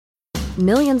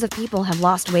Millions of people have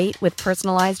lost weight with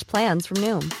personalized plans from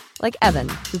Noom. Like Evan,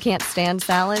 who can't stand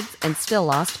salads and still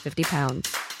lost 50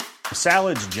 pounds.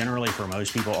 Salads generally for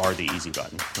most people are the easy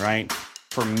button, right?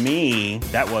 For me,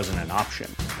 that wasn't an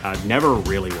option. I never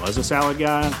really was a salad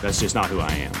guy. That's just not who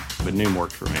I am. But Noom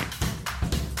worked for me.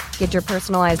 Get your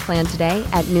personalized plan today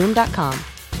at Noom.com.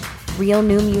 Real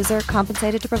Noom user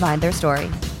compensated to provide their story.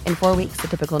 In 4 weeks, the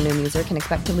typical Noom user can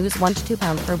expect to lose 1 to 2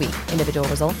 pounds per week. Individual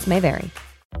results may vary.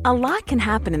 A lot can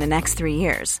happen in the next 3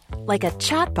 years. Like a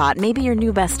chatbot may be your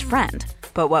new best friend.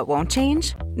 But what won't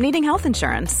change? Needing health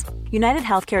insurance. United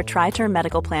Healthcare Tri-Term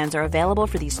Medical Plans are available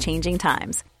for these changing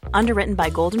times. Underwritten by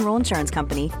Golden Rule Insurance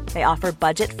Company, they offer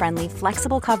budget-friendly,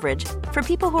 flexible coverage for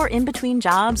people who are in between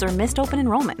jobs or missed open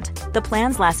enrollment. The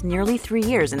plans last nearly 3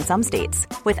 years in some states,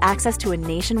 with access to a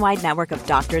nationwide network of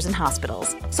doctors and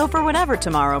hospitals. So for whatever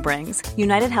tomorrow brings,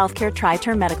 United Healthcare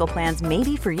Tri-Term Medical Plans may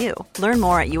be for you. Learn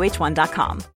more at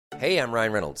uh1.com. Hey, I'm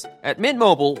Ryan Reynolds. At Mint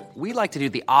Mobile, we like to do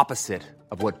the opposite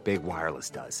of what Big Wireless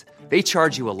does. They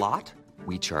charge you a lot.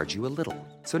 We charge you a little.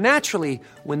 So naturally,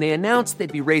 when they announced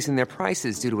they'd be raising their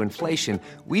prices due to inflation,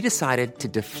 we decided to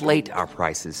deflate our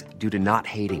prices due to not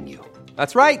hating you.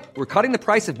 That's right. We're cutting the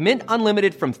price of Mint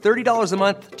Unlimited from $30 a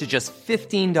month to just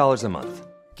 $15 a month.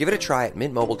 Give it a try at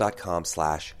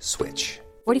mintmobile.com/switch.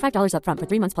 $45 up front for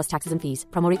 3 months plus taxes and fees.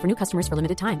 Promo rate for new customers for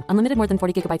limited time. Unlimited more than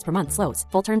 40 gigabytes per month. Slows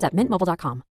full terms at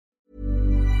mintmobile.com.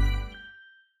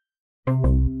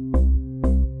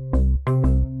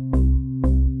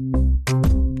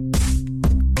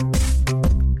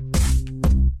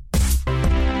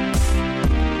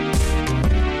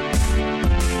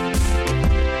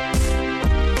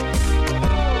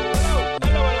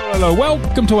 Hello,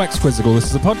 welcome to Wax Quizzical. This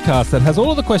is a podcast that has all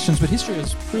of the questions, but history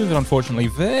has proven, unfortunately,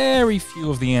 very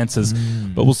few of the answers.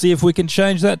 But we'll see if we can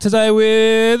change that today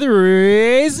with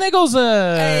Rhys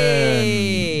Nicholson.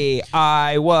 Hey,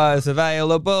 I was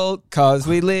available because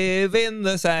we live in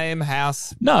the same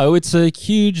house. No, it's a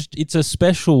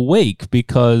special week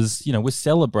because, we're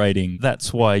celebrating.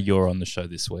 That's why you're on the show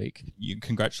this week.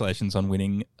 Congratulations on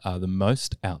winning the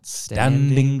most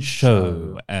outstanding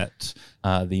show at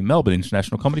the Melbourne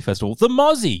International Comedy Festival. The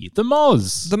Moz. The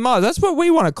Moz. That's what we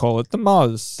want to call it. The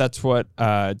Moz. That's what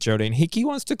Geraldine Hickey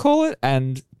wants to call it.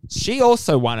 And she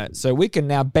also won it. So we can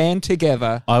now band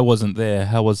together. I wasn't there.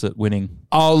 How was it winning?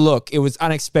 Oh, look, it was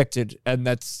unexpected. And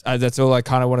that's all I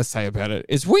kind of want to say about it.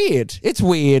 It's weird. It's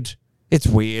weird. It's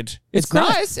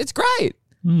nice. It's great.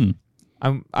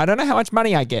 I don't know how much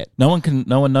money I get. No one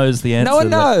knows the answer to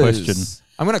that question.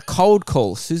 I'm going to cold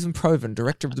call Susan Proven,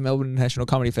 director of the Melbourne International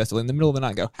Comedy Festival, in the middle of the night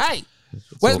and go, hey,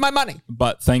 where's my money?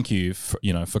 But thank you for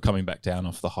coming back down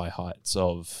off the high heights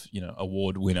of,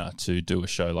 award winner to do a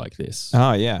show like this.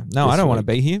 Oh, yeah. No, I don't want to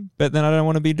be here, but then I don't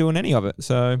want to be doing any of it.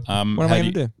 So what am I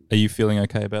going to do? Are you feeling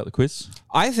okay about the quiz?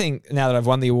 I think now that I've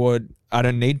won the award, I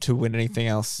don't need to win anything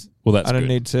else. Well, that's I don't good,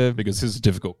 need to, because this is a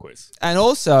difficult quiz. And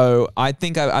also, I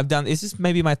think I've done. Is this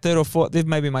maybe my third or fourth? This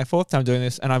may be my fourth time doing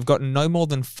this, and I've gotten no more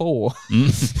than 4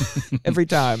 every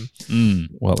time.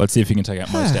 Well, let's see if you can take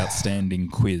out most outstanding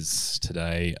quiz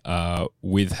today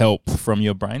with help from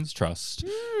your Brains Trust.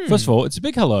 First of all, it's a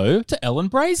big hello to Ellen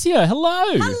Brasier. Hello.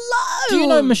 Hello. Do you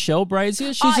know Michelle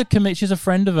Brasier? She's a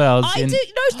friend of ours. I do. No,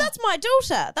 that's my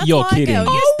daughter. That's You're my kidding. girl.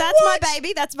 Oh, Yes, that's what? my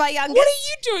baby. That's my youngest. What are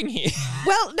you doing here?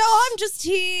 Well, no, I'm just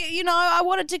here. I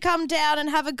wanted to come down and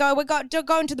have a go. We're going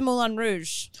to the Moulin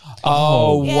Rouge.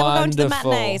 Oh, Yeah, wonderful. we're going to the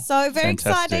matinee. So very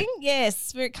Fantastic. exciting.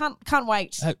 Yes, we can't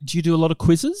wait. Do you do a lot of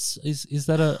quizzes? Is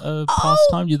that a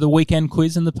pastime? Do you do the weekend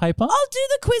quiz in the paper? I'll do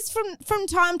the quiz from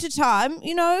time to time.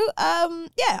 Yeah,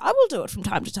 I will do it from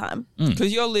time to time.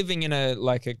 Because you're living in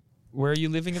where are you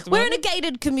living at the We're in moment? a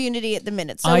gated community at the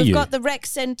minute. So Are we've you? got the rec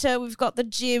centre, we've got the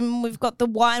gym, we've got the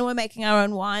wine. We're making our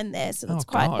own wine there, so that's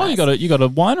quite God. nice. Oh, you got a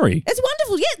winery. It's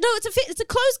wonderful. Yeah, no, it's a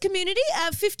closed community,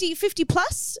 50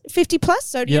 plus.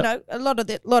 So Yep. a lot of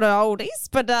oldies,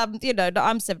 but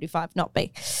I'm 75, not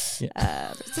me.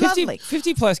 It's lovely.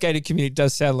 50 plus gated community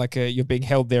does sound like you're being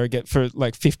held there again for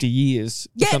 50 years.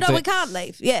 or Yeah, no, something. we can't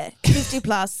leave. Yeah, 50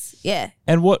 plus. Yeah,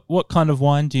 And what kind of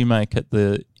wine do you make in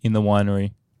the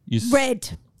winery?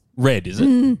 red. Red, is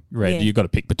it? Red. yeah. You've got to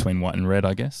pick between white and red,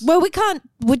 I guess. Well, we can't.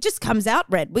 It just comes out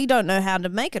red. We don't know how to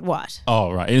make it white.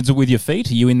 Oh, right. Is it with your feet?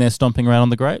 Are you in there stomping around on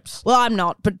the grapes? Well, I'm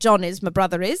not, but John is. My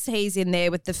brother is. He's in there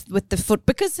with the foot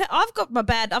because I've got my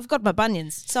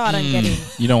bunions, so I don't get in.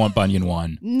 You don't want bunion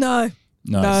wine. No.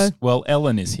 Nice. No. Well,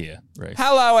 Ellen is here, Rhys.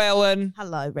 Hello, Ellen.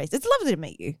 Hello, Rhys. It's lovely to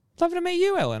meet you. Lovely to meet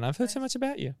you, Ellen. I've heard so much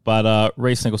about you. But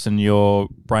Rhys Nicholson, your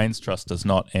Brains Trust does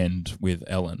not end with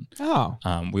Ellen. Oh.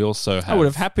 We also have... I would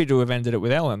have happy to have ended it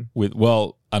with Ellen.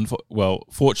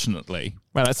 Fortunately,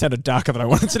 Well, that sounded darker than I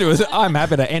wanted to do. I'm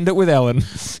happy to end it with Ellen.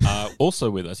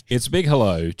 Also with us, it's a big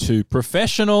hello to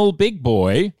professional big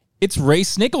boy. It's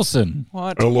Rhys Nicholson.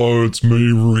 What? Hello, it's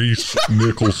me, Rhys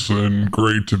Nicholson.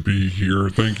 Great to be here.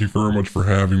 Thank you very much for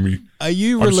having me. Are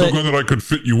you I'm so glad that I could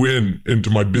fit you into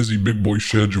my busy big boy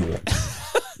schedule.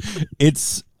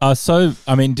 It's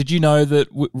did you know that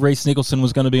Rhys Nicholson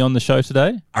was going to be on the show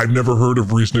today? I've never heard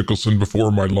of Rhys Nicholson before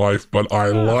in my life, but I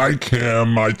like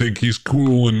him. I think he's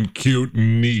cool and cute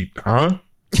and neat, huh?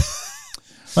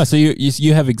 Oh, so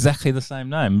you have exactly the same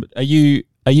name. Are you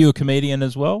a comedian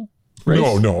as well?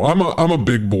 Rhys? No, I'm a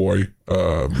big boy.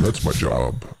 That's my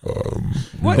job.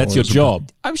 That's your job.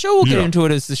 I'm sure we'll get into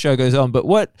it as the show goes on,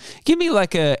 but give me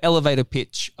like a elevator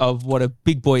pitch of what a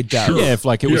big boy does. Sure. Yeah, if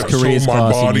like it was careers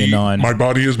class in year 9. My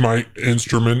body is my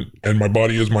instrument and my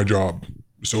body is my job.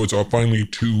 So it's a finely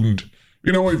tuned.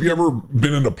 You know, have you ever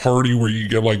been in a party where you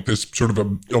get like this sort of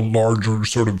a larger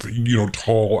sort of,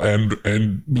 tall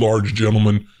and large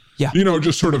gentleman? Yeah.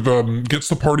 Just sort of gets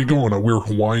the party going. I wear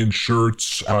Hawaiian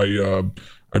shirts. I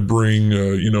bring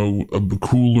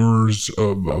coolers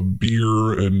of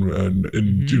beer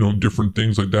and different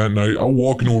things like that. And I'll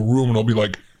walk into a room and I'll be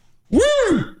like,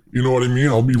 woo! You know what I mean?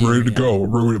 I'll be ready to go,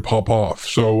 ready to pop off.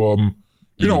 So and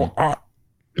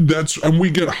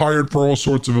we get hired for all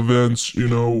sorts of events.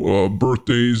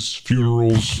 Birthdays,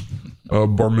 funerals.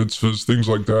 Bar mitzvahs, things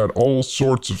like that, all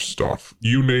sorts of stuff.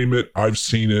 You name it, I've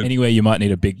seen it. Anyway, you might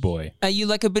need a big boy. Are you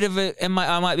like a bit of a?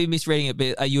 I might be misreading it,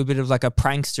 but are you a bit of like a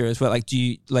prankster as well? Like, do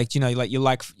you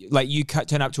you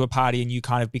turn up to a party and you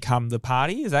kind of become the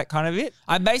party? Is that kind of it?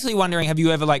 I'm basically wondering, have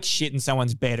you ever like shit in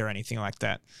someone's bed or anything like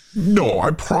that? No,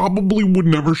 I probably would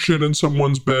never shit in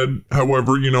someone's bed.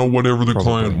 However, whatever the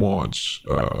client wants.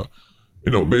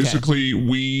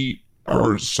 Basically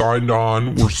we're signed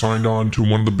on to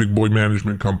one of the big boy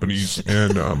management companies,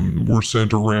 and we're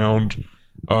sent around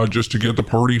just to get the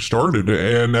party started.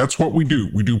 And that's what we do.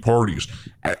 We do parties.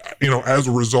 As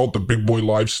a result, the big boy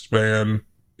lifespan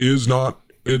it's not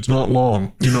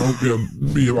long.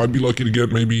 I'd be lucky to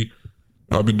get maybe,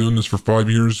 I've been doing this for 5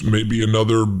 years, maybe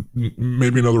another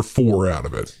 4 out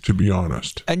of it, to be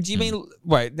honest. And do you mean,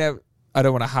 wait, now I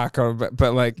don't want to hark on,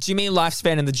 but like, do you mean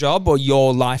lifespan in the job or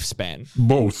your lifespan?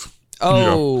 Both.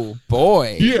 Oh,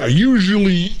 boy. Yeah,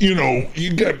 usually, you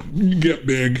get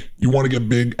big. You want to get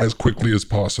big as quickly as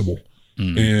possible.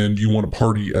 And you want to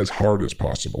party as hard as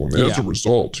possible. And as a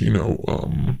result,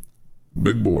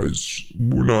 big boys,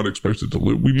 we're not expected to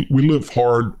live. We live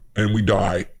hard and we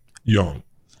die young.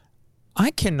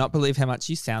 I cannot believe how much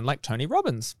you sound like Tony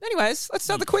Robbins. Anyways, let's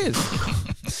start the quiz.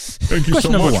 Thank you so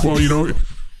much. Well,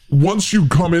 once you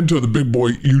come into the big boy,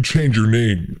 you change your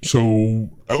name. So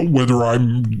whether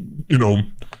I'm,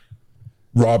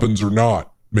 Robbins or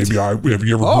not, maybe have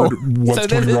you ever heard what's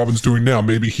Tony Robbins doing now?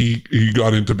 Maybe he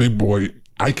got into big boy.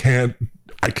 I can't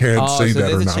say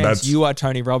that or not. That's you are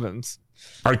Tony Robbins.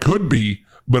 I could be,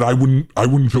 but I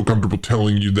wouldn't feel comfortable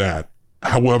telling you that.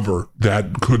 However,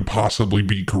 that could possibly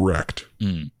be correct.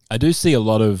 I do see a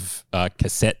lot of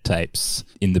cassette tapes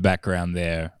in the background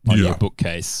there on your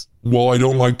bookcase. Well, I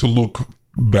don't like to look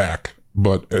back,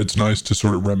 but it's nice to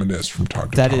sort of reminisce from time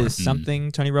to time. That is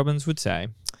something Tony Robbins would say.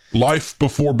 Life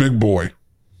before big boy.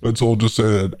 Let's all just say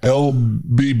that.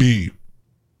 LBB.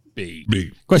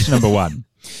 B. Question number 1.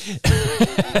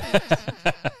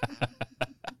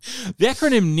 The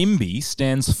acronym NIMBY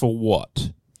stands for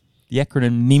what? The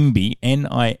acronym NIMBY,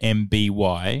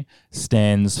 NIMBY,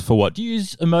 stands for what? Do you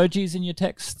use emojis in your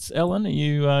texts, Ellen? Are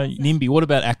you NIMBY? What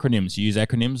about acronyms? You use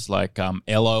acronyms like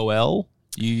LOL?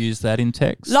 Do you use that in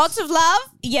text? Lots of love.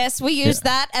 Yes, we use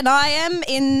that. And I am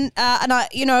in,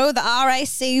 the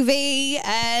RACV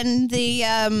and the,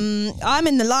 I'm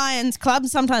in the Lions Club.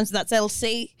 Sometimes that's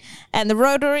LC. And the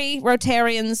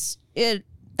Rotarians,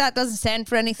 that doesn't stand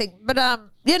for anything. But, I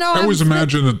always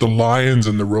imagine that the Lions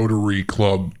and the Rotary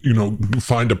Club,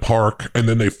 find a park and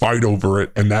then they fight over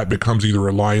it, and that becomes either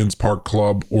a Lions Park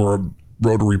Club or a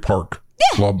Rotary Park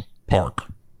Club Park.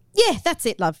 Yeah, that's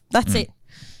it, love. That's it.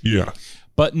 Yeah.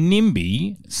 But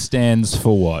NIMBY stands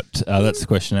for what? That's the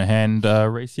question at hand.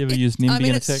 Rhys, you ever use NIMBY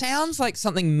in a text? It sounds like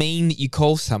something mean that you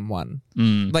call someone.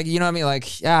 Like, you know what I mean?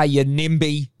 Like, you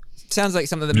NIMBY. Sounds like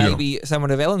something that maybe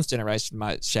someone of Ellen's generation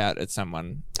might shout at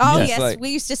someone. Oh, yes. We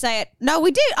used to say it. No,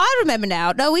 we did. I remember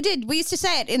now. No, we did. We used to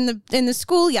say it in the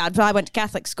schoolyard. I went to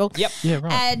Catholic school. Yep. Yeah,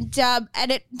 right. And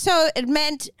it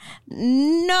meant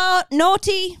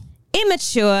naughty,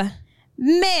 immature,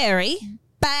 Mary,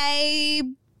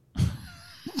 babe.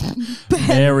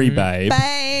 Mary, babe.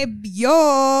 Babe, you're...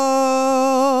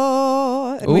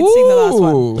 And we'd sing the last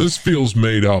one. This feels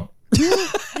made up.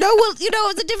 No, well, it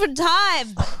was a different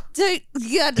time.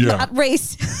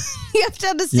 Rhys, you have to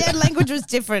understand language was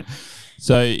different.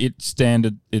 So it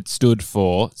stood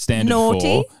for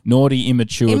Naughty. naughty,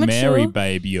 immature, Mary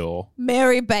Babier.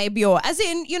 Mary Babier. As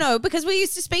in, because we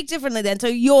used to speak differently then. So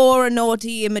you're a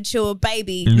naughty, immature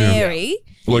baby, Mary.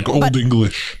 Like Old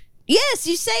English. Yes,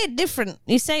 you say it different.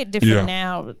 You say it different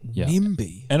now. Yeah.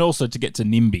 NIMBY. And also to get to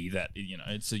NIMBY, that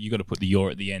it's you got to put the "your"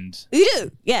 at the end. You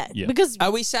do, yeah. Because are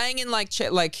we saying in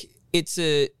it's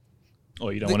a?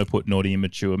 Or you don't want to put naughty,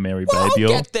 immature, Mary Well, Babier.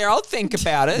 I'll get there. I'll think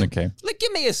about it. Okay.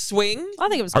 Give me a swing. I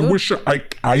think it was I good.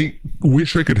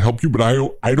 wish I could help you, but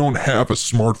I don't have a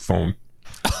smartphone.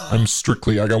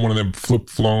 I got one of them flip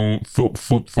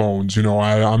phones.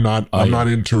 I'm not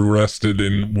interested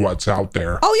in what's out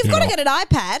there. Oh, you've got to get an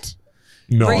iPad.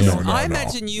 No. I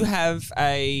imagine you have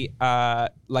a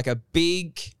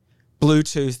big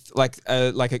Bluetooth, like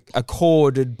a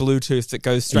corded Bluetooth that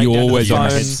goes straight You down always to the on a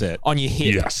phone headset. on your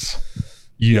hip.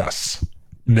 Yes.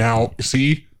 Now,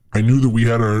 see, I knew that we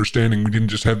had an understanding. We didn't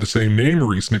just have the same name,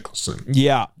 Rhys Nicholson.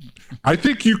 Yeah. I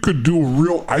think you could do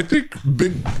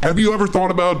have you ever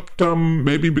thought about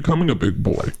maybe becoming a big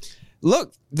boy?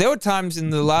 Look, there were times in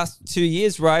the last 2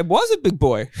 years where I was a big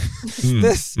boy.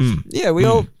 We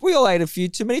all ate a few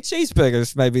too many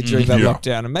cheeseburgers maybe during that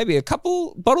lockdown, and maybe a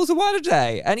couple bottles of wine a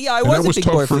day. And I was a big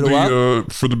boy for a while.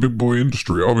 For the big boy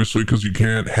industry, obviously, because you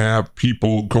can't have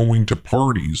people going to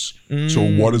parties. So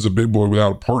what is a big boy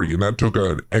without a party? And that took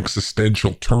an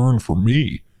existential turn for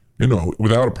me.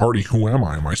 Without a party, who am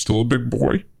I? Am I still a big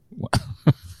boy?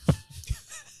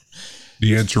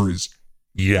 The answer is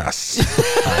yes,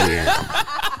 I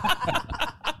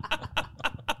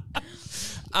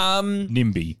am.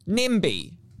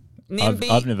 NIMBY.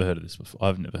 I've never heard of this before.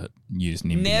 I've never used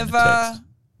NIMBY. Never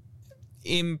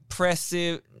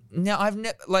impressive. No, I've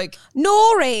never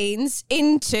Noreen's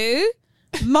into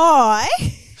my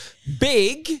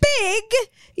big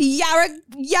Yarra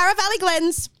Valley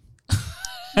Glens.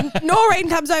 Noreen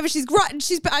comes over.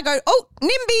 I go, oh,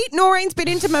 NIMBY. Noreen's been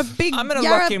into my big. I'm going to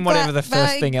lock in whatever the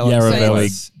first thing Ellen Yarra said Valley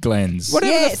was. Glens.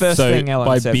 Whatever the first thing Ellen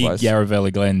by said big was. Yarra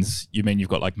Valley Glens, you mean you've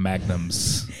got like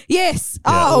magnums? Yes.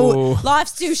 Yeah. Oh,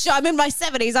 life's too short. I'm in my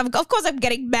 70s. Of course, I'm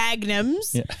getting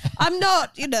magnums. Yeah. I'm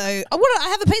not. I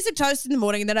have a piece of toast in the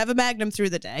morning and then I have a magnum through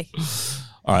the day.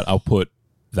 All right, I'll put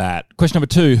that. Question number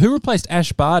 2. Who replaced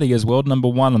Ash Barty as world number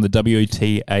 1 on the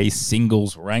WTA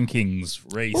singles rankings?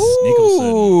 Rhys Nicholson.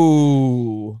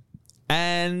 Ooh.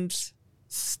 And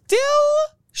still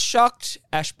shocked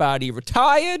Ash Barty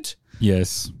retired.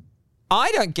 Yes.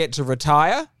 I don't get to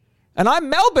retire. And I'm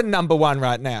Melbourne number 1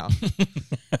 right now.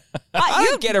 I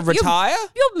don't get to retire.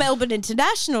 You're Melbourne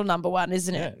International number 1,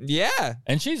 isn't it? Yeah.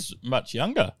 And she's much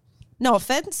younger. No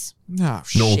offense. Oh,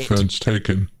 No shit. offense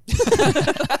taken.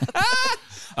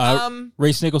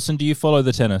 Rhys Nicholson, do you follow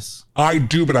the tennis? I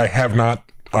do, but I have not.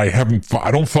 I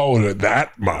don't follow it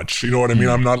that much. You know what I mean?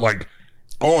 I'm not like,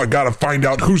 oh, I got to find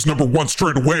out who's number 1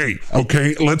 straight away.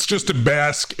 Okay, let's just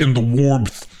bask in the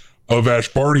warmth of Ash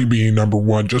Barty being number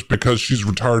 1. Just because she's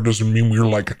retired doesn't mean we're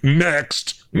like,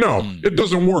 next. No, it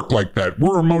doesn't work like that.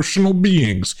 We're emotional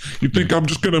beings. You think I'm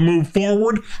just going to move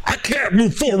forward? I can't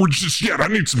move forward just yet. I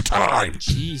need some time.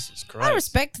 Jesus Christ. I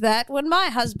respect that. When my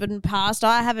husband passed,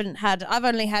 I've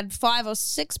only had 5 or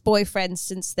 6 boyfriends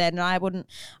since then. And I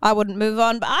wouldn't move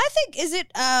on. But I think, is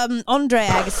it Andre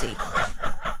Agassi?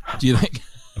 Do you think?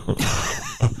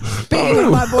 Being one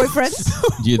of my boyfriends.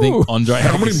 Do you think Andre?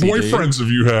 How many boyfriends have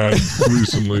you had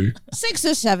recently? 6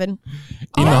 or 7.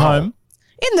 In the home?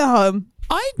 In the home.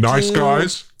 Nice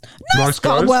guys. Nice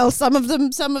guys. Well, some of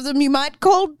them you might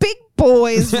call big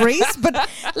boys, Rhys. But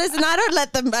listen, I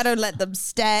don't let them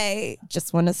stay.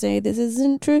 Just want to say this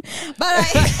isn't true, but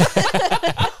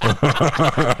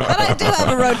I do have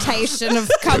a rotation of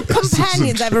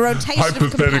companions. I have a rotation.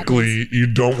 Hypothetically, you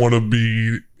don't want to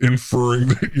be inferring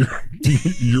that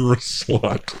you're a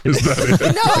slut. Is that it?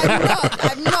 No,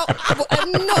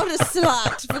 I'm not a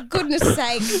slut. For goodness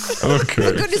sake. Okay.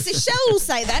 For goodness sake, Shell will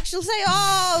say that. She'll say,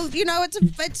 "Oh,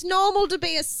 it's normal to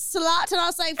be a slut," and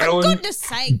I'll say, "For Ellen, goodness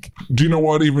sake." Do you know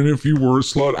what? Even if you were a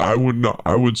slut, I would not.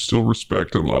 I would still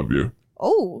respect and love you.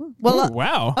 Oh well.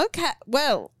 Wow. Okay.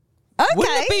 Well. Okay.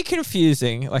 Wouldn't it be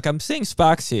confusing? Like, I'm seeing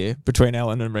sparks here between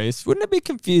Ellen and Rhys. Wouldn't it be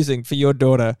confusing for your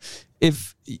daughter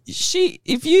if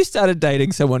you started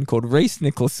dating someone called Rhys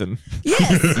Nicholson?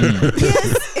 Yes.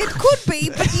 Yes, it could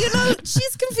be, but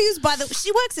she's confused by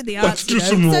she works in the arts. Let's do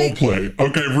some role play.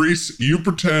 Okay, Rhys, you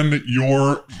pretend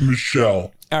you're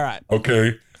Michelle. All right.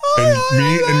 Okay. And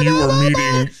me and you are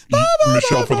meeting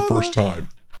Michelle for the first time.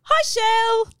 Hi,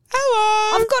 Shell.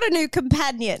 Hello. I've got a new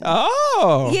companion.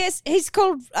 Oh. Yes, he's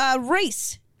called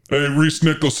Rhys. Hey, Rhys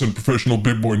Nicholson, professional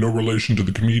big boy, no relation to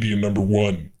the comedian number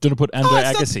one. Do you want to put Andre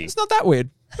Agassi? It's not that weird.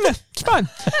 Yeah, it's fine.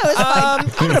 I'm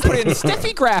going to put in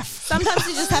Steffi Graf. Sometimes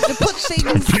you just have to put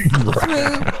things through.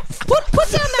 Put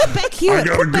down that Beck Hewitt. I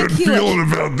got a good feeling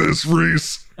about this,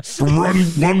 Rhys. From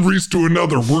one Rhys to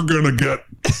another, we're gonna get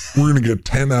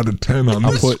 10 out of 10 on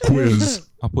this quiz.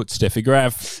 I'll put Steffi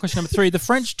Graf. Question number 3. The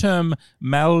French term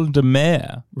mal de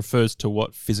mer refers to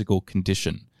what physical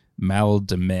condition? Mal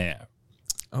de mer.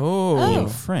 In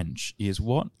French is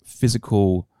what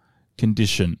physical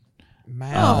condition?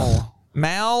 Mal.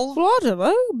 I don't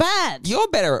know. Bad. You're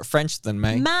better at French than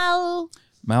me. Mal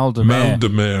de Mal mer. de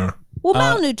mer. Well,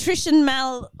 malnutrition,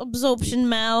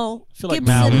 malabsorption, I feel like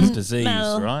mal is disease,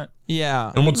 right?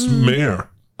 Yeah. And what's mer?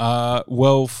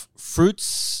 Well,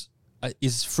 fruits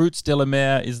is fruits de la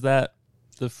mer. Is that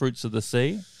the fruits of the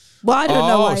sea? Well, I don't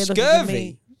know why you're looking at scurvy.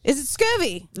 me. Is it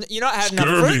scurvy? You're not having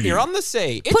enough fruit. You're on the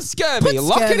sea. It's scurvy. put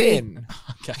Lock scurvy. it in.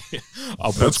 Okay,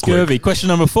 I'll put That's scurvy. quick. Question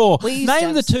number 4. We used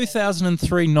Name to the have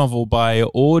 2003 novel by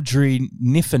Audrey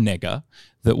Niffenegger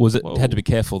that was. Had to be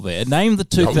careful there. Name the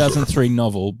 2003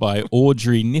 novel by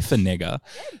Audrey Niffenegger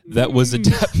that was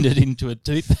adapted into a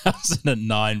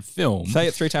 2009 film. Say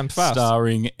it 3 times fast.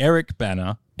 Starring Eric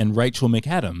Bana and Rachel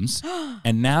McAdams,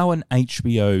 and now an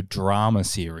HBO drama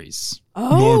series.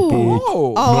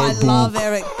 Oh, I love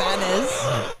Eric Banners.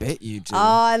 I bet you do. Oh,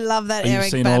 I love that Have Eric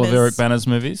you seen Banners. all of Eric Bana's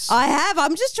movies? I have.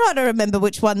 I'm just trying to remember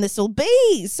which one this will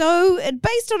be. So,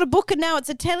 based on a book, and now it's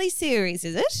a teleseries,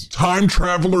 is it? Time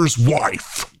Traveler's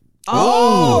Wife.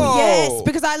 Oh, yes,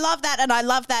 because I love that, and I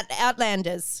love that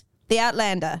Outlanders. The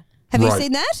Outlander. Have you Right.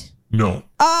 seen that? No.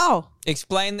 Oh,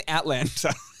 Explain the Outlander.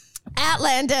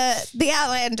 Outlander. The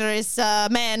Outlander is a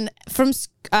man from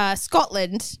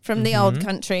Scotland, from the old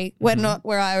country. We're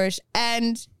Irish,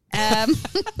 and and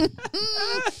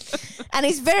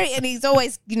he's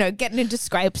always getting into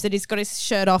scrapes, and he's got his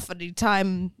shirt off, and he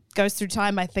goes through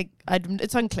time. I think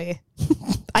it's unclear.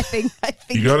 I think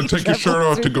You got to he take your shirt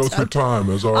travels off to go through time,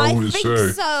 as I always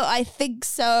say. I think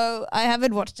so. I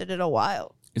haven't watched it in a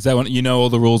while. Is that when you know all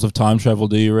the rules of time travel?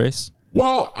 Do you, Rhys?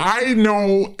 Well, I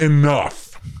know enough.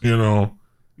 You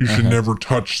should never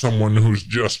touch someone who's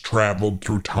just traveled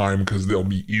through time because they'll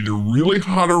be either really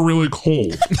hot or really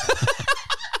cold.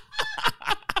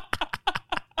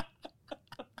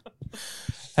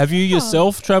 Have you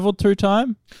yourself traveled through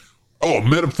time? Oh,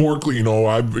 metaphorically,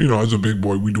 as a big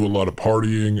boy, we do a lot of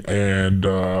partying, and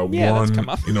that's come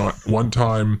up. one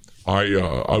time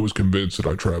I was convinced that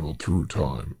I traveled through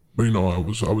time. But I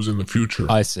was in the future.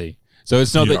 I see. So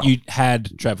it's not that Yeah. you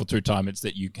had traveled through time; it's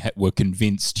that you were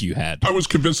convinced you had. I was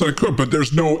convinced I could, but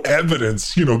there's no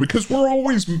evidence, because we're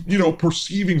always,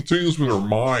 perceiving things with our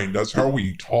mind. That's how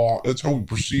we talk. That's how we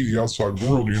perceive the outside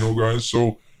world, guys.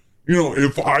 So,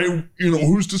 if I,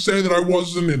 who's to say that I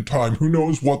wasn't in time? Who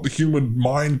knows what the human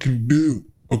mind can do?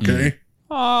 Okay.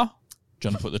 Do you want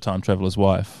to put the time traveler's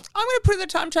wife? I'm going to put in the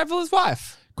time traveler's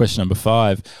wife. Question number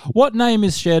 5. What name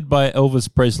is shared by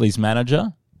Elvis Presley's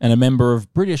manager and a member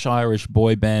of British-Irish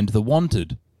boy band The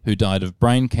Wanted, who died of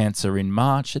brain cancer in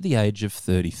March at the age of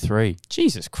 33?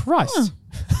 Jesus Christ.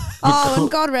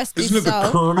 And God rest his Isn't it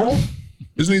the soul. Colonel?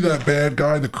 Isn't he that bad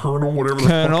guy, the Colonel, whatever the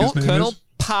fuck his name Colonel is?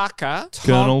 Parker.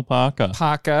 Colonel Parker.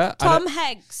 Parker. Tom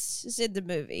Hanks is in the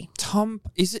movie.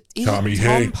 Is it Tommy Tom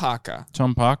Hay. Parker?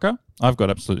 Tom Parker? I've got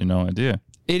absolutely no idea.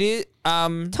 It is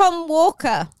Tom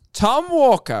Walker. Tom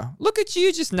Walker. Look at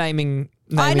you just naming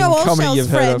I know all comedy Shell's you've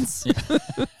heard friends.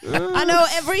 I know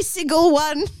every single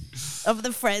one of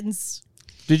the friends.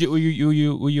 Were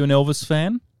you an Elvis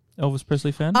fan? Elvis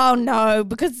Presley fan? Oh no,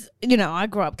 because I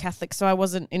grew up Catholic, so I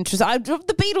wasn't interested.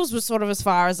 The Beatles were sort of as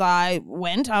far as I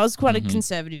went. I was quite a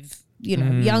conservative,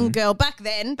 young girl back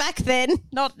then.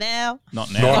 Not now.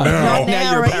 Not now. Not now. Not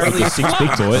now. you're Reese. apparently Six big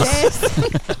boys. Yes.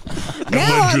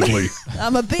 Now Allegedly.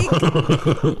 I'm a big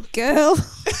girl.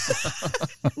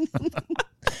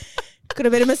 Could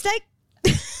have been a mistake.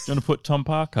 Do you want to put Tom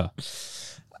Parker?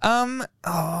 Is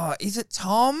it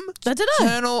Tom? I don't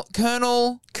know.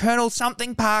 Colonel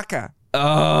something Parker.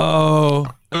 Oh.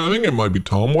 I think it might be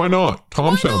Tom. Why not?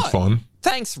 Tom sounds fun.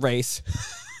 Thanks, Rhys.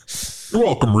 You're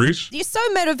welcome, Rhys. You're so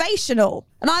motivational,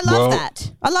 and I love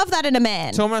that. I love that in a man.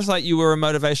 It's almost like you were a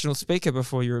motivational speaker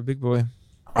before you were a big boy.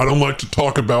 I don't like to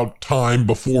talk about time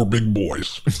before big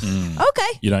boys.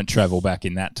 Okay. You don't travel back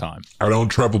in that time. I don't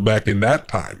travel back in that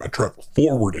time. I travel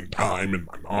forward in time in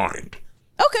my mind.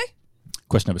 Okay.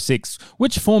 Question number 6.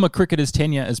 Which former cricketer's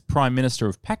tenure as Prime Minister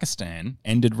of Pakistan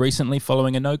ended recently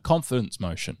following a no-confidence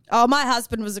motion? Oh, my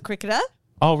husband was a cricketer.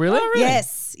 Oh, really?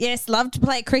 Yes, love to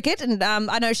play cricket, and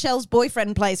I know Shell's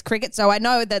boyfriend plays cricket, so I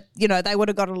know that they would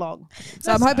have got along.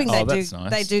 So I'm hoping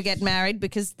they do get married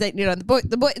because the boy.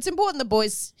 It's important the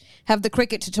boys have the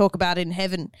cricket to talk about in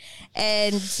heaven,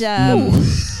 and he's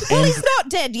not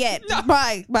dead yet.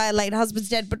 My late husband's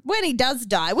dead, but when he does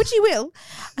die, which he will,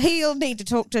 he'll need to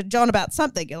talk to John about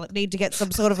something. He'll need to get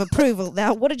some sort of approval.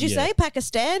 Now, what did you say?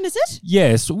 Pakistan, is it?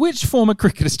 Yes. Which former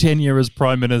cricketer's tenure as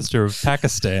Prime Minister of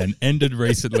Pakistan ended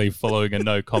recently following a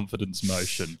no confidence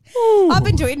motion? I've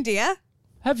been to India.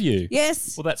 Have you?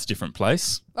 Yes. Well, that's a different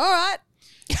place. All right.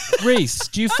 Rhys,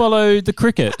 do you follow the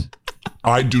cricket?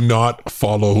 I do not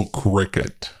follow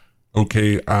cricket.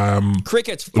 Okay.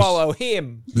 Crickets follow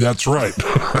him. That's right.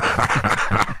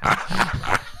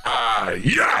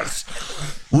 Yes.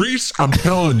 Rhys, I'm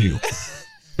telling you,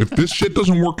 if this shit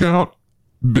doesn't work out,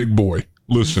 big boy,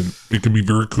 listen, it can be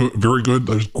very good.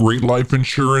 There's great life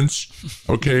insurance.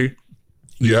 Okay.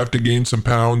 You have to gain some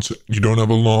pounds. You don't have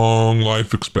a long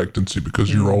life expectancy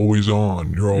because you're always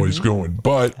on. You're always going.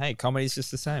 But hey, comedy's just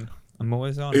the same. I'm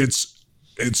always on.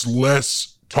 It's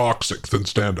less toxic than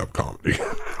stand-up comedy.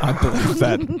 I believe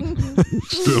that.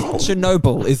 Still,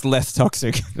 Chernobyl is less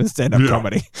toxic than stand-up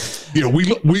comedy. Yeah,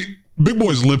 we big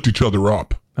boys lift each other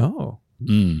up. Oh.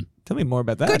 Tell me more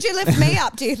about that. Could you lift me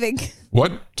up, do you think?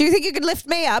 What? Do you think you could lift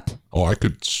me up? Oh, I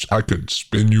could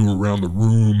spin you around the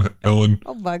room, Ellen.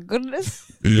 Oh my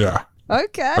goodness. Yeah.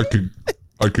 Okay.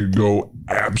 I could go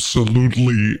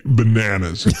absolutely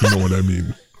bananas, if you know what I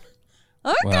mean.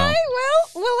 Okay, Wow.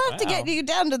 well, we'll have to get you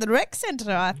down to the rec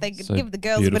centre, I think, and give the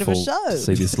girls a bit of a show. To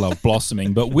see this love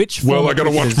blossoming. But which Well, I got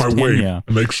to watch my weight tenure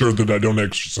and make sure that I don't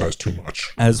exercise too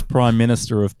much. as Prime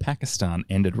Minister of Pakistan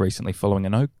ended recently following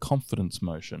a no confidence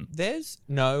motion? There's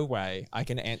no way I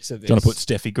can answer this. Do you want to put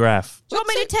Steffi Graf? Do you want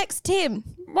me to text Tim?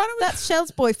 Why don't we- That's Shell's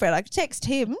boyfriend. I could text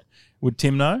him. Would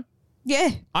Tim know?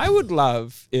 Yeah. I would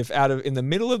love if in the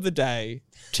middle of the day,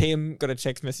 Tim got a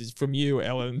text message from you,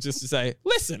 Ellen, just to say,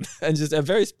 listen, and just a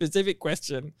very specific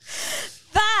question.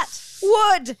 That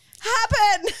would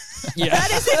happen. Yeah.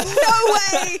 That is in no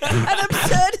way an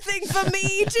absurd thing for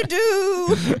me to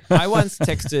do. I once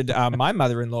texted my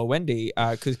mother-in-law, Wendy,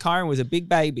 because Kyron was a big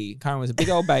baby. Kyron was a big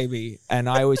old baby, and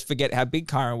I always forget how big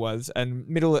Kyron was. And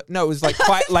it was like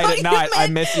quite late at night. I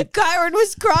messaged. Kyron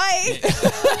was crying,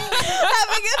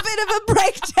 having a bit of a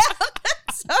breakdown.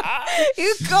 So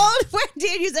you called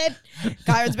Wendy and you said,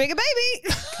 Kyron's being a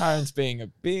baby. Kyron's being a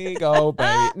big old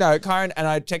baby. No, Kyron, and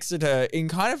I texted her in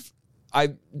kind of,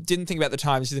 I didn't think about the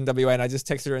time. She's in WA, and I just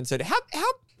texted her and said, how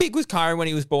big was Kyron when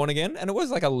he was born again? And it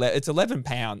was like it's 11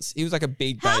 pounds. He was like a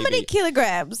big baby. How many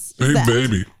kilograms? Big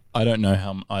baby. I don't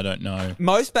know I don't know.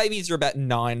 Most babies are about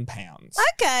 9 pounds.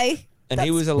 Okay. And he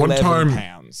was One 11 time-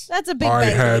 pounds. That's a big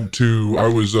I baby. I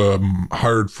was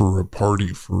hired for a party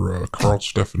for Carl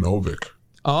Stefanovic.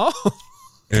 Oh.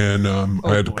 And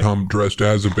I had to come dressed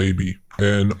as a baby.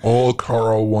 And all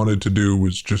Carl wanted to do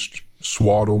was just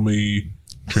swaddle me,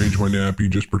 change my nappy,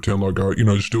 just pretend like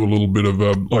just do a little bit of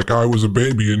like I was a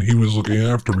baby and he was looking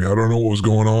after me. I don't know what was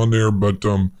going on there, but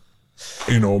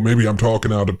maybe I'm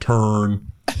talking out of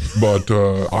turn, but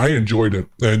I enjoyed it.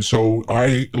 And so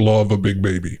I love a big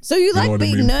baby. So you know like what I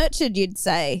being mean? nurtured, you'd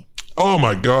say? Oh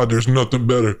my God, there's nothing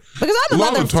better. Because I'm a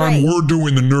lot mother of the time three. we're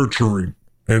doing the nurturing.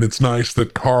 And it's nice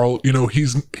that Carl,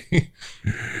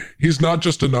 he's not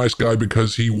just a nice guy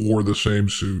because he wore the same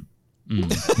suit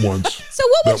once. So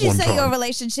what would that you one say time. your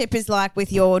relationship is like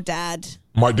with your dad?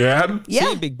 My dad, Yeah.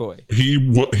 See a big boy.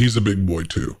 he's a big boy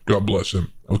too. God bless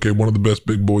him. Okay, one of the best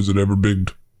big boys that ever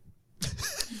bigged.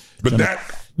 But that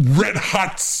red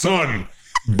hot sun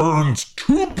burns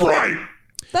too bright.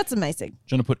 That's amazing.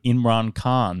 Do you want to put Imran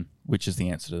Khan, which is the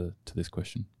answer to this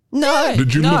question? No.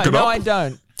 Did you look it No, up? I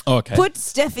don't. Oh, okay. Put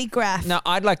Steffi Graf. No,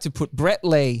 I'd like to put Brett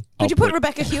Lee. Would you put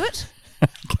Rebecca Hewitt?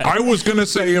 I was gonna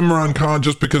say Imran Khan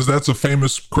just because that's a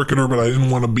famous cricketer, but I didn't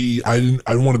want to be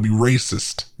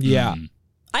racist. Yeah.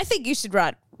 I think you should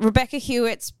write Rebecca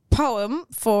Hewitt's poem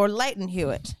for Leighton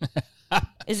Hewitt.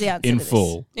 Is the answer In to this.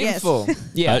 full. In full.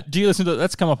 Yeah. Do you listen to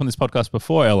that's come up on this podcast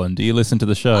before, Ellen? Do you listen to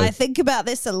the show? I think about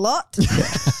this a lot.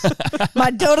 My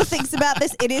daughter thinks about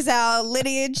this. It is our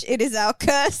lineage. It is our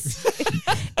curse.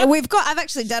 And I've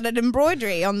actually done an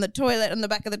embroidery on the toilet, on the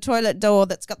back of the toilet door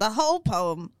that's got the whole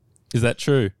poem. Is that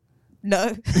true?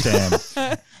 No. Damn.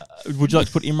 Would you like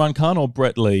to put Imran Khan or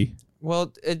Brett Lee?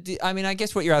 Well, I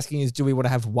guess what you're asking is, do we want to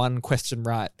have one question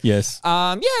right? Yes.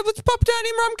 Yeah, let's pop down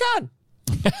Imran Khan.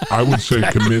 I would say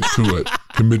commit to it.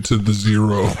 Commit to the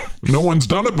zero. No one's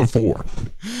done it before.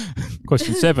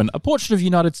 Question 7. A portrait of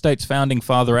United States founding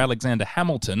father Alexander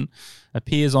Hamilton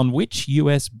appears on which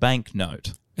US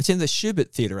banknote? It's in the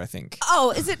Schubert Theatre, I think. Oh,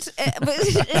 is it? Is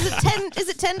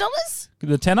it $10?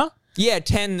 The tenor? Yeah,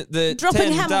 the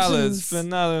Dropping $10 Hamiltons. for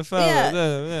another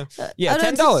Yeah. Yeah, I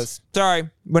don't $10. Sorry,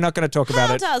 we're not going to talk about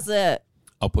How it. does it?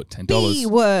 I'll put $10. B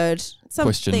word.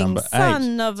 Question number 8.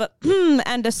 Son of a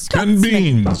and a 10 Scotsman.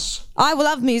 beans. I will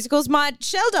love musicals. My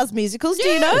Shell does musicals. Do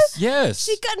you know? Yes.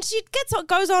 She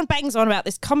goes on, bangs on about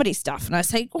this comedy stuff, and I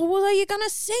say, "Oh, well, are you going to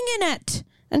sing in it?"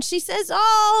 And she says,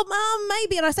 "Oh, Mum,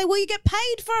 maybe." And I say, "Well, you get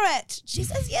paid for it." She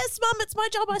says, "Yes, Mum, it's my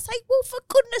job." I say, "Well, for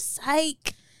goodness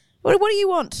sake, what do you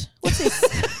want? What's this?"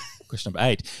 Question number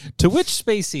 8. To which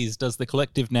species does the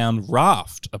collective noun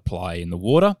raft apply in the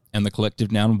water and the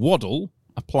collective noun waddle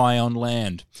apply on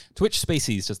land? To which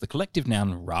species does the collective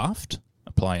noun raft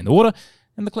apply in the water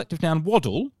and the collective noun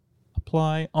waddle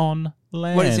apply on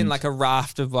land? What is in like a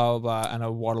raft of blah, blah, blah and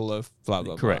a waddle of blah,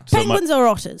 blah, blah? Correct. So Penguins or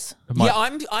otters? Yeah,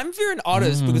 I'm veering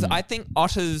otters because I think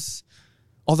otters,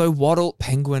 although waddle,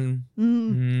 penguin.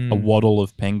 a waddle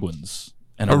of penguins.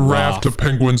 And A raft of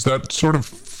penguins. That sort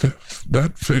of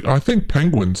I think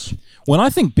penguins. When I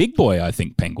think big boy, I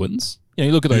think penguins. You know,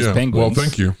 you look at those penguins. Well,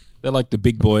 thank you. They're like the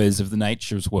big boys of the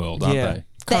nature's world, aren't Yeah. they?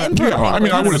 The emperor Yeah, I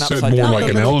mean, I would have said upside more down. like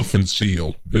an elephant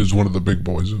seal is one of the big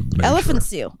boys of nature. Elephant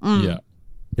seal. Yeah.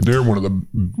 They're one of the.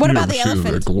 What about the They're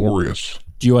elephant? glorious.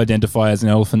 Do you identify as an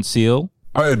elephant seal?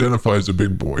 I identify as a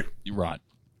big boy. You're right.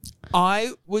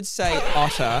 I would say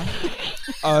otter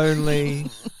only.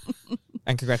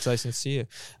 And congratulations to you.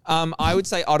 I would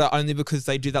say otter only because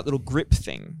they do that little grip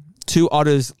thing. 2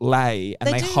 otters lay and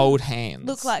They they do hold hands.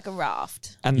 Look like a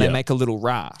raft. and they Yeah. make a little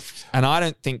raft. And I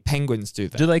don't think penguins do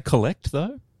that. Do they collect,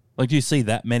 though? Like, do you see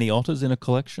that many otters in a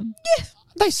collection?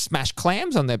 They smash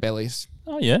clams on their bellies.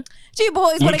 Oh, yeah. Do you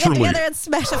boys want to get Literally. together and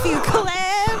smash a few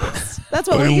clams? That's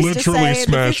what They we used to say. literally in the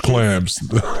smash 50s. clams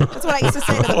That's what I used to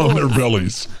say to the on their boys.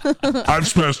 bellies. I've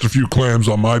smashed a few clams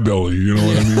on my belly. You know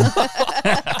what I mean?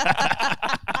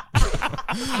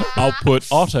 I'll put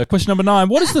otter. Question number 9.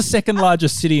 What is the second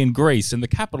largest city in Greece and the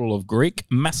capital of Greek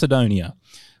Macedonia?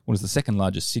 What is the second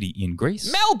largest city in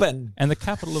Greece? Melbourne. And the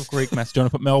capital of Greek Macedonia.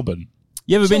 Put Melbourne.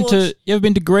 You ever been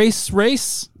to Greece,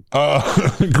 Rhys?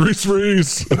 Grease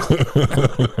Rhys.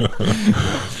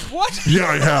 What? Yeah,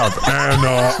 I have. And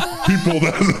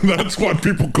that's what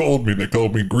people called me. They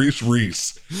called me Grease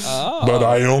Rhys. Oh. But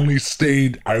I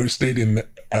stayed in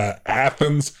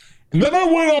Athens. And then I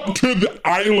went up to the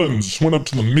islands, went up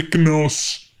to the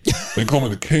Mykonos. They call me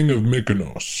the king of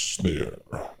Mykonos there.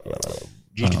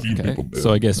 Just a few people there.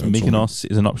 So I guess That's Mykonos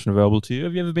is an option available to you.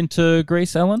 Have you ever been to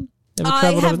Greece, Ellen? Ever I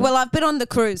travelled have. over Well, I've been on the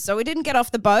cruise, so we didn't get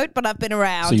off the boat, but I've been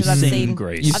around. So you've and I've seen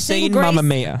Greece. You've I've seen Greece. Mamma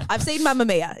Mia. I've seen Mamma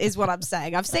Mia, is what I'm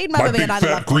saying. I've seen My Mamma Mia Big and I Fat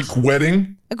loved Greek it.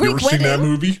 Wedding. A Greek You ever seen that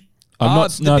wedding? movie? I'm Oh,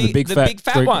 not. the No, big- the big the fat, big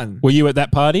fat Greek- one. Were you at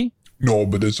that party? No,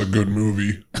 but it's a good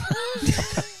movie.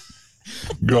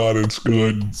 God, it's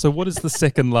good. So what is the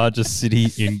second largest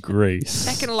city in Greece?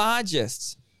 Second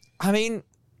largest. I mean,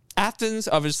 Athens,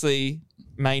 obviously,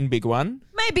 main big one.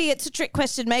 Maybe it's a trick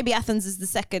question. Maybe Athens is the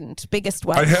second biggest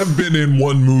one. I have been in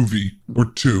one movie or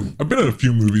two. I've been in a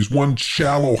few movies. One,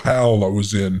 Shallow Hal, I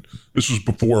was in. This was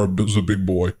before I was a big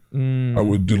boy. I did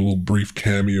a little brief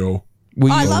cameo.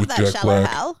 I love with that Jack Shallow Black.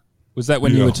 Hal. Was that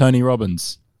when you Yeah. were Tony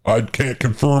Robbins? I can't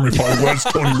confirm if I was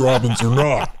Tony Robbins or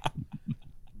not.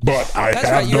 But I That's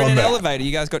have right. You're in done an that. elevator.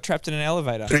 You guys got trapped in an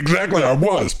elevator. Exactly, I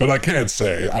was, but I can't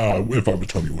say if I was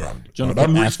Tony Robbins. But Jonathan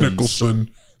I'm Rhys Athens. Nicholson.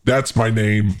 That's my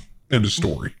name. End of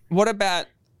story. What about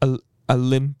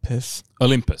Olympus?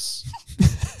 Olympus.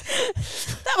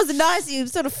 That was nice. You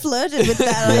sort of flirted with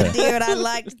that idea, and I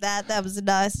liked that. That was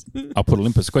nice. I'll put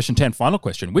Olympus. Question 10, final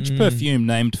question. Which perfume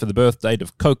named for the birth date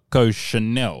of Coco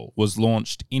Chanel was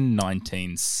launched in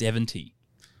 1970?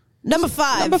 Number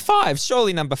 5. Number 5.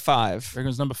 Surely number 5. Reckon it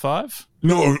was number 5?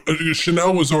 No,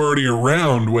 Chanel was already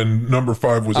around when number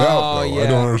 5 was out, though. yeah. I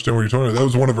don't understand what you're talking about. That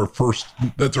was one of her first,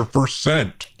 that's her first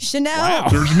scent. Chanel.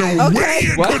 There's no way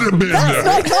it could have been That's that.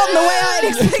 not gone the way I'd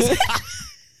expected.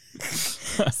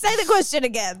 Say the question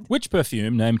again. Which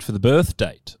perfume named for the birth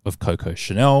date of Coco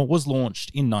Chanel was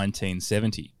launched in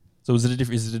 1970? So is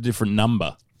it a different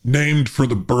number? Named for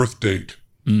the birth date.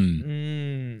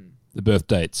 The birth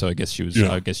date. So I guess she was.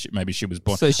 Yeah. I guess maybe she was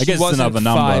born. So she I guess it's wasn't another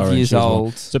number. 5 and years she was born-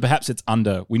 old. So perhaps it's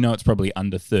under. We know it's probably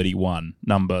under 31.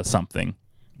 Number something.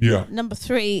 Yeah. Number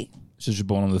 3. So she was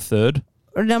born on the 3rd.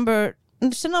 Or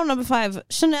Chanel number 5.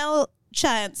 Chanel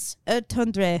Chance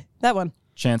Tendre. That one.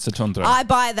 Chance of Tundra. I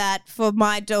buy that for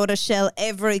my daughter Shell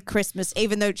every Christmas,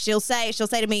 even though she'll say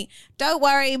to me, "Don't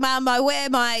worry, Mum, I wear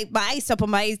my Aesop or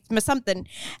my something,"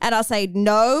 and I'll say,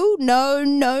 "No, no,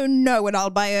 no, no," and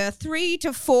I'll buy her 3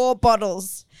 to 4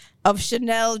 bottles of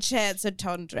Chanel Chance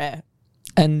Tendre.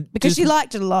 And Because just- she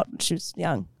liked it a lot when she was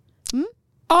young.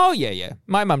 Oh yeah.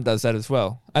 My mum does that as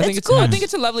well. I think good. I think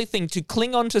it's a lovely thing to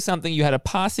cling on to something you had a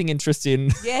passing interest in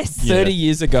Yes. 30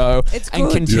 years ago It's and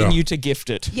good. continue to gift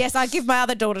it. Yes, I give my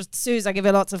other daughter, Suze, I give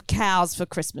her lots of cows for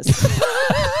Christmas.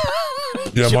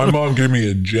 Yeah, my mom gave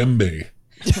me a djembe.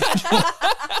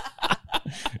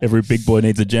 Every big boy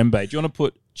needs a djembe. Do you want to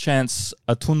put Chance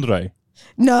Atundre?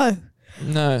 No.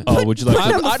 No. Oh, would you like to?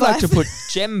 number I'd like to 5. put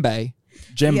djembe.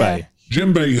 Djembe. Yeah.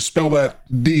 Djembe, you spell that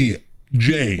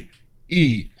D-J-E-M-B-E.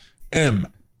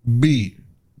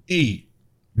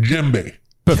 Djembe.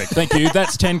 Perfect. Thank you.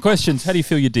 That's 10 questions. How do you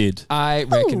feel you did? I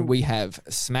reckon we have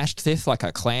smashed this like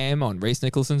a clam on Rhys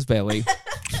Nicholson's belly.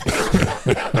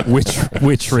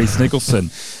 Which Rhys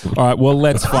Nicholson? All right, well,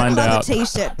 let's find I love out. a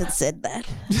T-shirt that said that.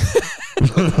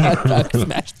 I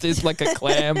smashed this like a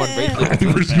clam on Rhys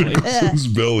Nicholson's Rhys belly. Nicholson's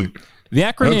belly. The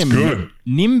acronym That's good.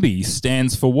 NIMBY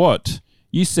stands for what?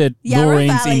 You said Yarra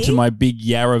Noreen's Valley. into my big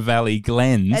Yarra Valley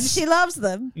glens. And she loves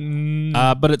them.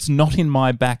 But it's not in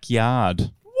my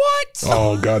backyard. What?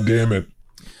 Oh, God damn it.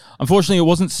 Unfortunately, it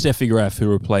wasn't Steffi Graf who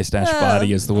replaced Ash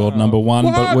Barty as the world number one,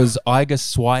 but was Iga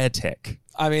Swiatek.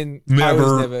 I mean, I Never.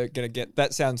 was never going to get...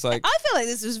 That sounds like... I feel like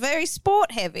this was very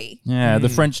sport heavy. Yeah, the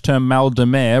French term mal de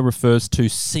mer refers to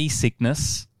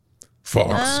seasickness, Fuck.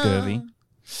 scurvy.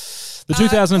 The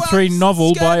 2003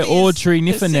 novel by scurvy is Audrey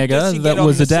the sickness Niffenegger you that get on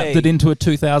was the adapted sea. into a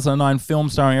 2009 film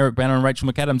starring Eric Bana and Rachel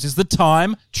McAdams is The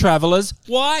Time Traveler's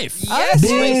Wife. Yes,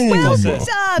 Rhys Nicholson.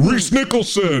 Done. Rhys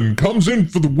Nicholson comes in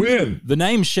for the win. The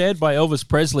name shared by Elvis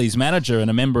Presley's manager and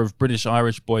a member of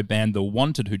British-Irish boy band The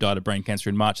Wanted, who died of brain cancer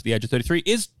in March at the age of 33,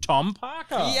 is Tom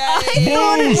Parker. I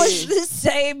thought it was the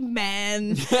same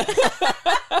man.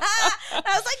 I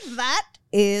was like, that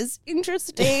is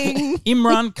interesting.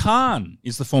 Imran Khan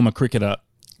is the former cricketer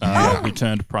who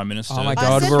turned Prime Minister. Oh my I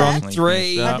God, said we're that. on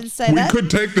 3. I didn't say We that. could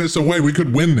take this away. We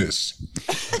could win this.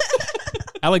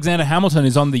 Alexander Hamilton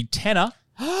is on the tenor.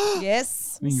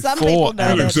 Yes. mean, Some 4 people know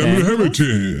out of that. Alexander 10.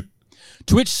 Hamilton.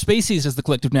 To which species does the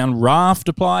collective noun raft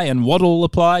apply and waddle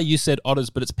apply? You said otters,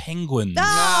 but it's penguins.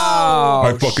 Oh,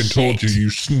 I fucking told you, you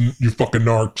fucking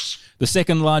narcs. The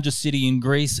second largest city in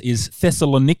Greece is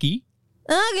Thessaloniki,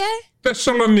 okay.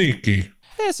 Thessaloniki.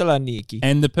 Thessaloniki.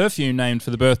 and the perfume named for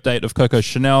the birth date of Coco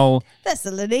Chanel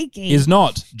Thessaloniki. is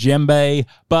not Djembe,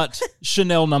 but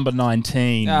Chanel number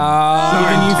 19. Giving you 4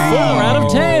 out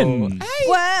of 10.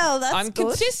 Well, that's I'm good.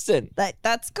 consistent.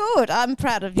 That's good. I'm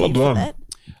proud of you Well for done. that.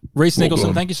 Rhys Well Nicholson,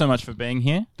 done. thank you so much for being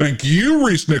here. Thank you,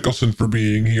 Rhys Nicholson, for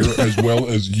being here, as well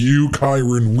as you,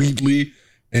 Kyron Wheatley,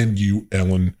 and you,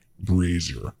 Ellen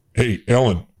Brasier. Hey,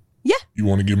 Ellen. Yeah. You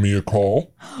want to give me a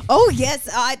call? Oh yes,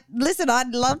 listen.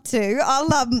 I'd love to.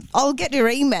 I'll get your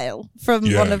email from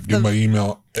Yeah, one of give them. my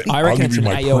email. I I'll reckon give it's you an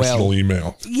my AOL. personal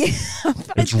email. Yeah,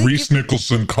 It's Rhys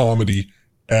Nicholson Comedy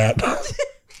at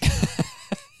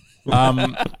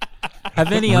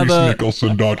Have any other,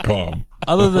 RhysNicholson.com.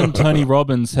 other than Tony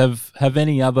Robbins, have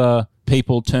any other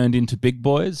people turned into big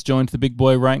boys, joined the big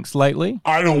boy ranks lately?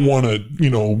 I don't want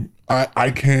to,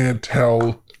 I can't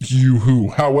tell you who.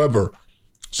 However,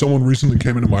 someone recently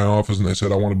came into my office and they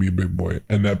said, I want to be a big boy.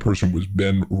 And that person was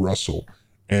Ben Russell.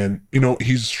 And,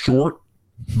 he's short,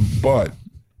 but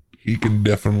he can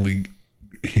definitely,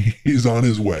 he's on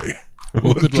his way.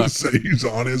 Well, Let's good luck. just say he's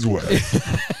on his way.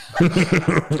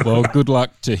 Well, good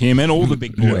luck to him and all the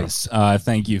big boys.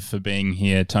 Thank you for being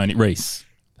here, Tony. Rhys.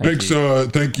 Thanks.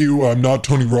 Thank you. I'm not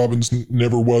Tony Robbins,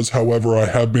 never was. However, I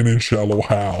have been in Shallow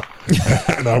Hal,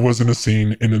 and I was in a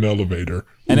scene in an elevator.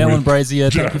 And Ellen with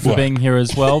Brasier, thank Jack you for Black. being here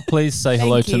as well. Please say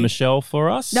hello Thank to you. Michelle for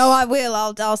us. No, I will.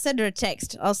 I'll send her a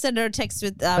text. I'll send her a text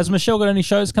with. Has Michelle got any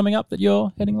shows coming up that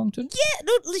you're heading along to? Yeah,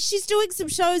 no, she's doing some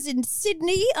shows in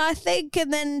Sydney, I think,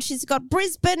 and then she's got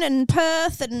Brisbane and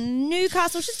Perth and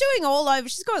Newcastle. She's doing all over.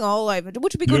 She's going all over,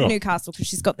 which would be good Yeah. in Newcastle because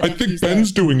she's got the I nephews think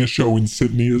Ben's doing a show in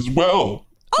Sydney as well.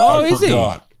 Oh, I is he?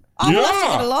 forgot. I'll have to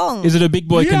get along. Is it a big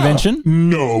boy Yeah. convention?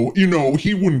 No,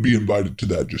 he wouldn't be invited to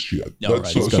that just yet. Oh,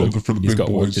 That's right. He's got something for the he's big got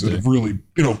work boys to that do. have really,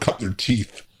 cut their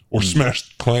teeth or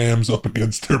smashed clams up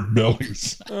against their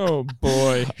bellies. Oh,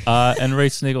 boy. And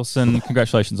Rhys Nicholson,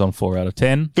 congratulations on 4 out of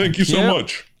 10. Thank you so Yeah.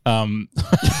 much.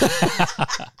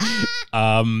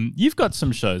 You've got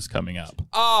some shows coming up.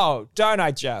 Oh, don't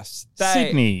I just?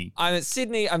 Sydney. I'm at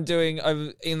Sydney. I'm doing,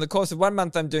 in the course of 1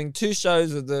 month, I'm doing 2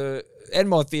 shows at the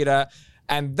Enmore Theatre,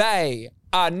 and they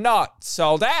are not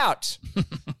sold out.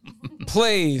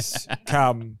 Please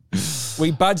come.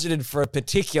 We budgeted for a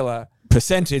particular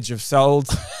percentage of sold,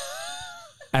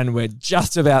 and we're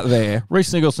just about there.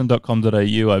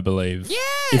 RhysNicholson.com.au, I believe.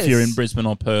 Yeah, if you're in Brisbane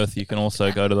or Perth, you can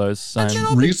also go to those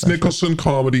same. Rhys Nicholson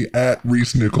comedy at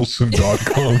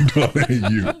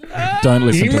rhysnicholson.com.au. Don't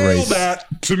listen to Email Rhys.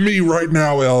 that to me right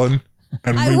now, Ellen,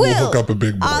 and we will hook up a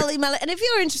big boy. I'll email it. And if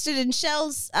you're interested in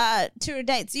Shell's tour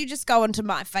dates, you just go onto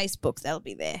my Facebook. They'll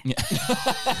be there. Yeah.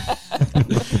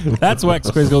 That's Wax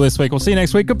Quizzle this week. We'll see you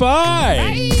next week. Goodbye.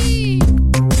 Bye.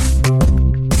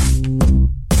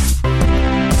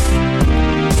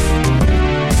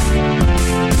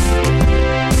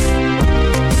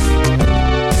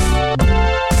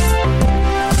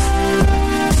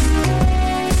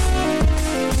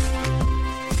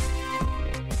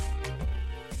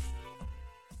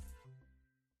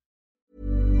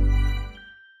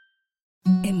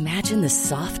 Imagine the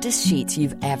softest sheets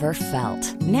you've ever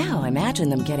felt. Now imagine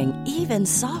them getting even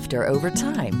softer over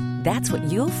time. That's what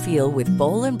you'll feel with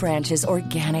Boll & Branch's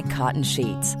organic cotton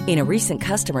sheets. In a recent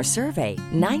customer survey,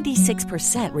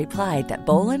 96% replied that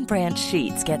Boll & Branch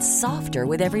sheets get softer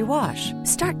with every wash.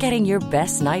 Start getting your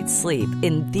best night's sleep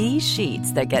in these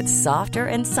sheets that get softer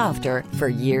and softer for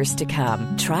years to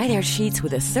come. Try their sheets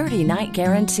with a 30-night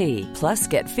guarantee. Plus,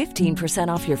 get 15%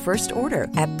 off your first order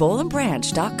at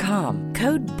bollandbranch.com.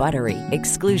 Code BUTTERY.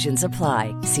 Exclusions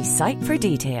apply. See site for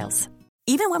details.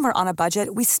 Even when we're on a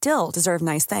budget, we still deserve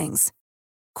nice things.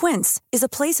 Quince is a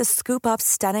place to scoop up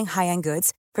stunning high-end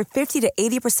goods for 50 to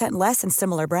 80% less than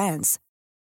similar brands.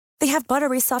 They have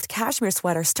buttery soft cashmere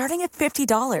sweaters starting at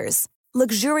 $50,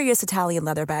 luxurious Italian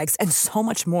leather bags, and so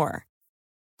much more.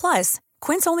 Plus,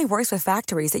 Quince only works with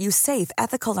factories that use safe,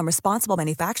 ethical, and responsible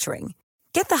manufacturing.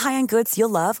 Get the high-end goods you'll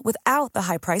love without the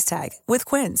high price tag with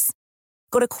Quince.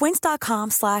 Go to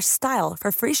quince.com/style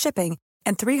for free shipping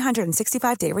and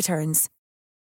 365-day returns.